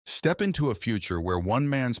Step into a future where one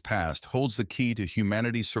man's past holds the key to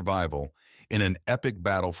humanity's survival in an epic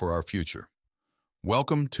battle for our future.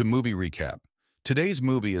 Welcome to Movie Recap. Today's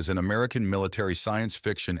movie is an American military science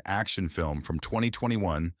fiction action film from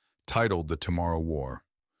 2021 titled The Tomorrow War.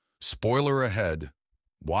 Spoiler ahead,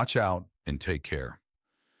 watch out and take care.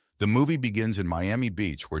 The movie begins in Miami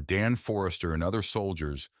Beach, where Dan Forrester and other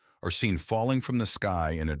soldiers are seen falling from the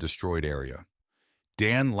sky in a destroyed area.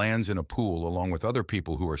 Dan lands in a pool along with other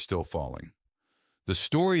people who are still falling. The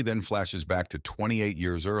story then flashes back to 28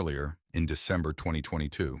 years earlier, in December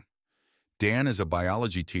 2022. Dan is a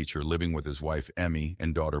biology teacher living with his wife Emmy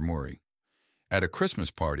and daughter Murray. At a Christmas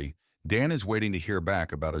party, Dan is waiting to hear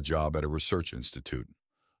back about a job at a research institute.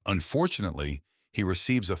 Unfortunately, he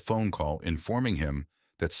receives a phone call informing him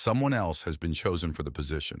that someone else has been chosen for the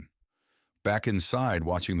position. Back inside,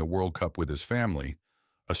 watching the World Cup with his family,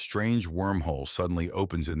 a strange wormhole suddenly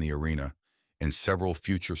opens in the arena, and several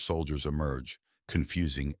future soldiers emerge,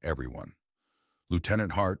 confusing everyone.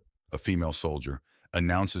 Lieutenant Hart, a female soldier,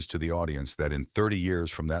 announces to the audience that in 30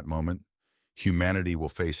 years from that moment, humanity will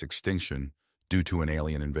face extinction due to an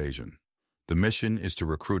alien invasion. The mission is to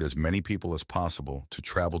recruit as many people as possible to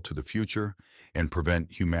travel to the future and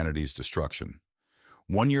prevent humanity's destruction.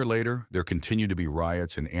 1 year later, there continue to be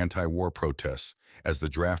riots and anti-war protests as the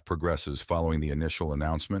draft progresses following the initial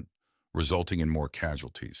announcement, resulting in more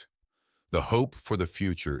casualties. The hope for the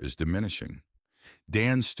future is diminishing.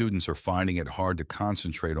 Dan's students are finding it hard to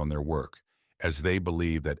concentrate on their work, as they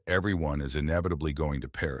believe that everyone is inevitably going to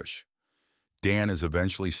perish. Dan is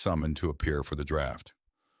eventually summoned to appear for the draft.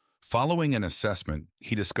 Following an assessment,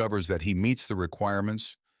 he discovers that he meets the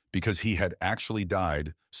requirements because he had actually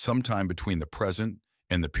died sometime between the present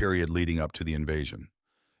and the period leading up to the invasion.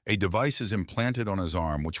 A device is implanted on his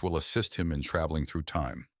arm which will assist him in traveling through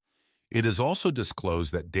time. It is also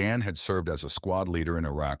disclosed that Dan had served as a squad leader in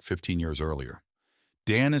Iraq 15 years earlier.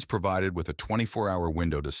 Dan is provided with a 24-hour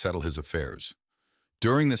window to settle his affairs.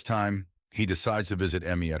 During this time, he decides to visit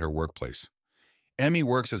Emmy at her workplace. Emmy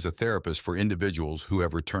works as a therapist for individuals who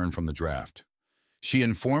have returned from the draft. She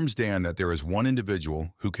informs Dan that there is one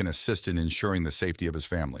individual who can assist in ensuring the safety of his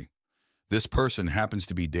family. This person happens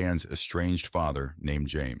to be Dan's estranged father, named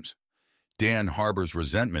James. Dan harbors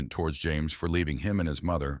resentment towards James for leaving him and his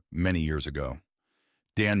mother many years ago.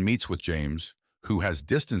 Dan meets with James, who has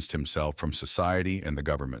distanced himself from society and the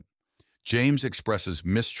government. James expresses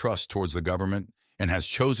mistrust towards the government and has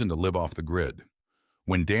chosen to live off the grid.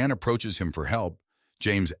 When Dan approaches him for help,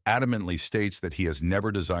 James adamantly states that he has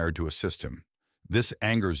never desired to assist him. This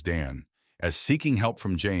angers Dan, as seeking help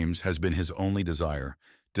from James has been his only desire,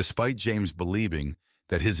 despite James believing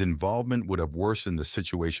that his involvement would have worsened the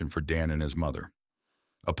situation for Dan and his mother.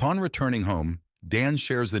 Upon returning home, Dan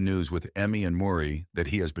shares the news with Emmy and Murray that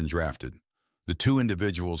he has been drafted. The two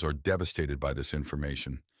individuals are devastated by this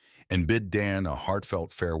information and bid Dan a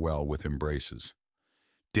heartfelt farewell with embraces.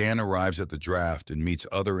 Dan arrives at the draft and meets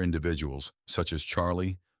other individuals such as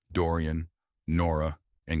Charlie, Dorian, Nora,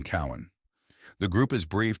 and Cowan. The group is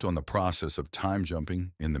briefed on the process of time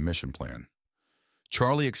jumping in the mission plan.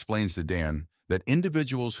 Charlie explains to Dan that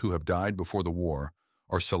individuals who have died before the war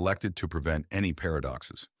are selected to prevent any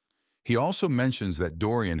paradoxes. He also mentions that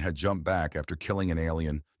Dorian had jumped back after killing an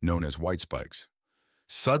alien known as White Spikes.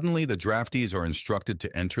 Suddenly, the draftees are instructed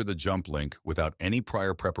to enter the jump link without any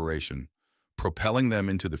prior preparation, propelling them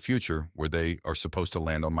into the future where they are supposed to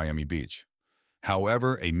land on Miami Beach.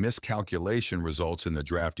 However, a miscalculation results in the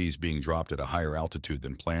draftees being dropped at a higher altitude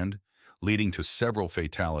than planned, leading to several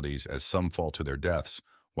fatalities as some fall to their deaths,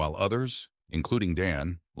 while others, including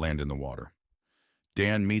Dan, land in the water.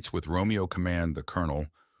 Dan meets with Romeo Command, the colonel,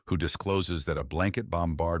 who discloses that a blanket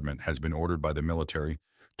bombardment has been ordered by the military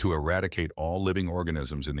to eradicate all living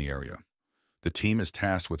organisms in the area. The team is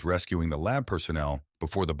tasked with rescuing the lab personnel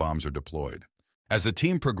before the bombs are deployed. As the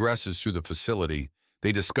team progresses through the facility,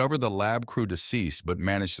 they discover the lab crew deceased but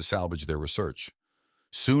manage to salvage their research.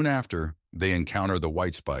 Soon after, they encounter the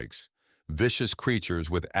White Spikes, vicious creatures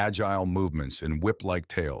with agile movements and whip-like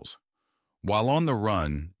tails. While on the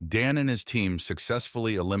run, Dan and his team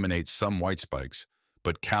successfully eliminate some White Spikes,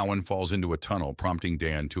 but Cowan falls into a tunnel, prompting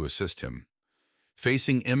Dan to assist him.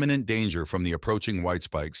 Facing imminent danger from the approaching White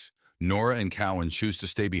Spikes, Nora and Cowan choose to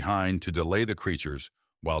stay behind to delay the creatures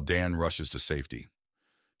while Dan rushes to safety.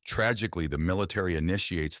 Tragically, the military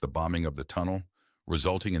initiates the bombing of the tunnel,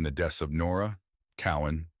 resulting in the deaths of Nora,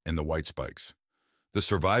 Cowan, and the White Spikes. The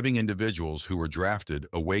surviving individuals who were drafted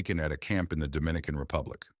awaken at a camp in the Dominican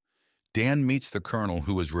Republic. Dan meets the colonel,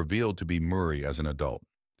 who is revealed to be Murray as an adult.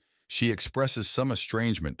 She expresses some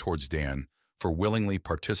estrangement towards Dan for willingly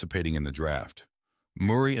participating in the draft.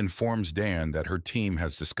 Murray informs Dan that her team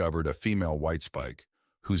has discovered a female white spike,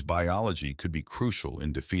 whose biology could be crucial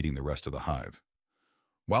in defeating the rest of the hive.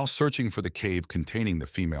 While searching for the cave containing the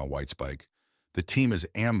female white spike, the team is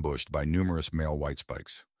ambushed by numerous male white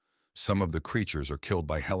spikes. Some of the creatures are killed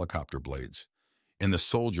by helicopter blades, and the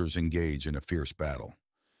soldiers engage in a fierce battle.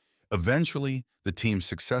 Eventually, the team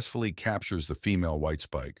successfully captures the female white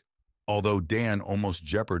spike, although Dan almost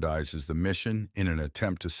jeopardizes the mission in an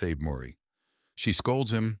attempt to save Murray. She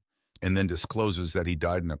scolds him and then discloses that he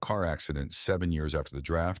died in a car accident 7 years after the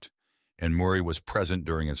draft, and Murray was present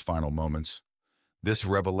during his final moments. This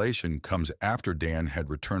revelation comes after Dan had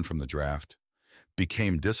returned from the draft,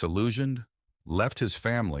 became disillusioned, left his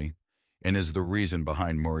family, and is the reason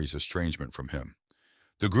behind Murray's estrangement from him.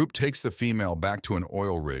 The group takes the female back to an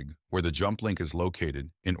oil rig where the jump link is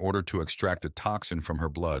located in order to extract a toxin from her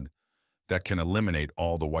blood that can eliminate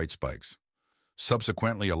all the white spikes.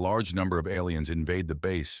 Subsequently, a large number of aliens invade the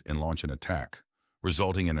base and launch an attack,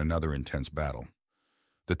 resulting in another intense battle.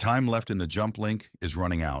 The time left in the jump link is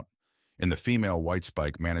running out, and the female white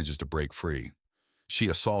spike manages to break free. She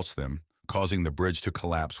assaults them, causing the bridge to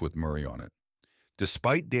collapse with Murray on it.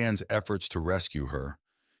 Despite Dan's efforts to rescue her,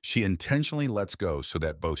 she intentionally lets go so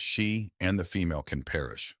that both she and the female can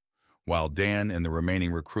perish, while Dan and the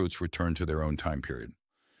remaining recruits return to their own time period.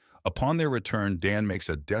 Upon their return, Dan makes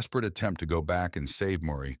a desperate attempt to go back and save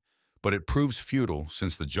Murray, but it proves futile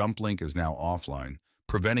since the jump link is now offline,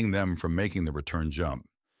 preventing them from making the return jump.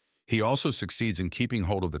 He also succeeds in keeping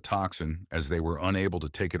hold of the toxin as they were unable to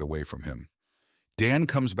take it away from him. Dan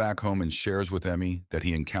comes back home and shares with Emmy that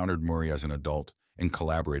he encountered Murray as an adult and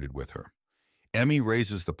collaborated with her. Emmy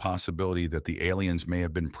raises the possibility that the aliens may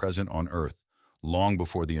have been present on Earth long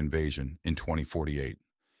before the invasion in 2048.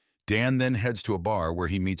 Dan then heads to a bar where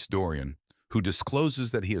he meets Dorian, who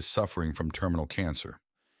discloses that he is suffering from terminal cancer.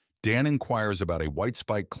 Dan inquires about a white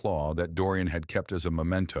spike claw that Dorian had kept as a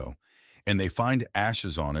memento, and they find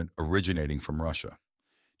ashes on it originating from Russia.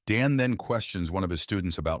 Dan then questions one of his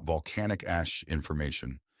students about volcanic ash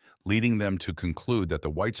information, leading them to conclude that the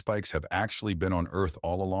white spikes have actually been on Earth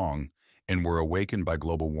all along and were awakened by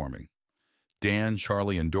global warming. Dan,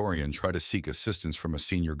 Charlie, and Dorian try to seek assistance from a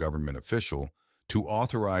senior government official to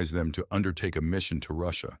authorize them to undertake a mission to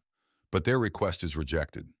Russia, but their request is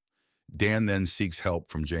rejected. Dan then seeks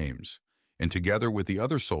help from James, and together with the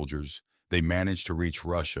other soldiers, they manage to reach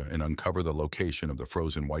Russia and uncover the location of the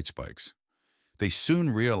frozen white spikes. They soon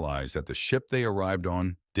realize that the ship they arrived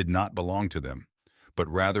on did not belong to them, but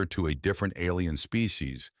rather to a different alien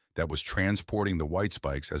species that was transporting the white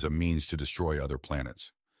spikes as a means to destroy other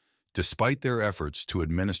planets. Despite their efforts to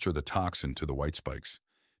administer the toxin to the white spikes,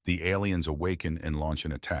 the aliens awaken and launch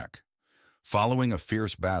an attack. Following a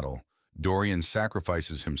fierce battle, Dorian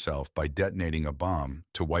sacrifices himself by detonating a bomb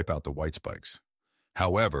to wipe out the white spikes.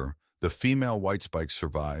 However, the female white spike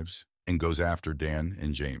survives and goes after Dan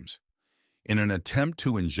and James. In an attempt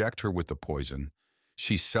to inject her with the poison,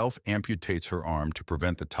 she self-amputates her arm to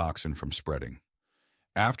prevent the toxin from spreading.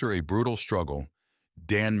 After a brutal struggle,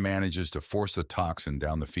 Dan manages to force the toxin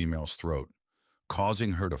down the female's throat,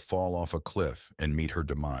 causing her to fall off a cliff and meet her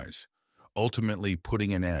demise, ultimately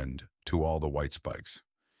putting an end to all the white spikes.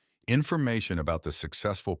 Information about the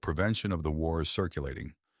successful prevention of the war is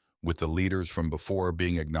circulating, with the leaders from before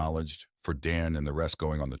being acknowledged for Dan and the rest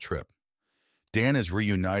going on the trip. Dan is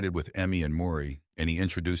reunited with Emmy and Murray, and he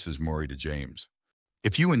introduces Murray to James.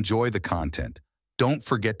 If you enjoy the content, don't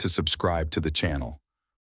forget to subscribe to the channel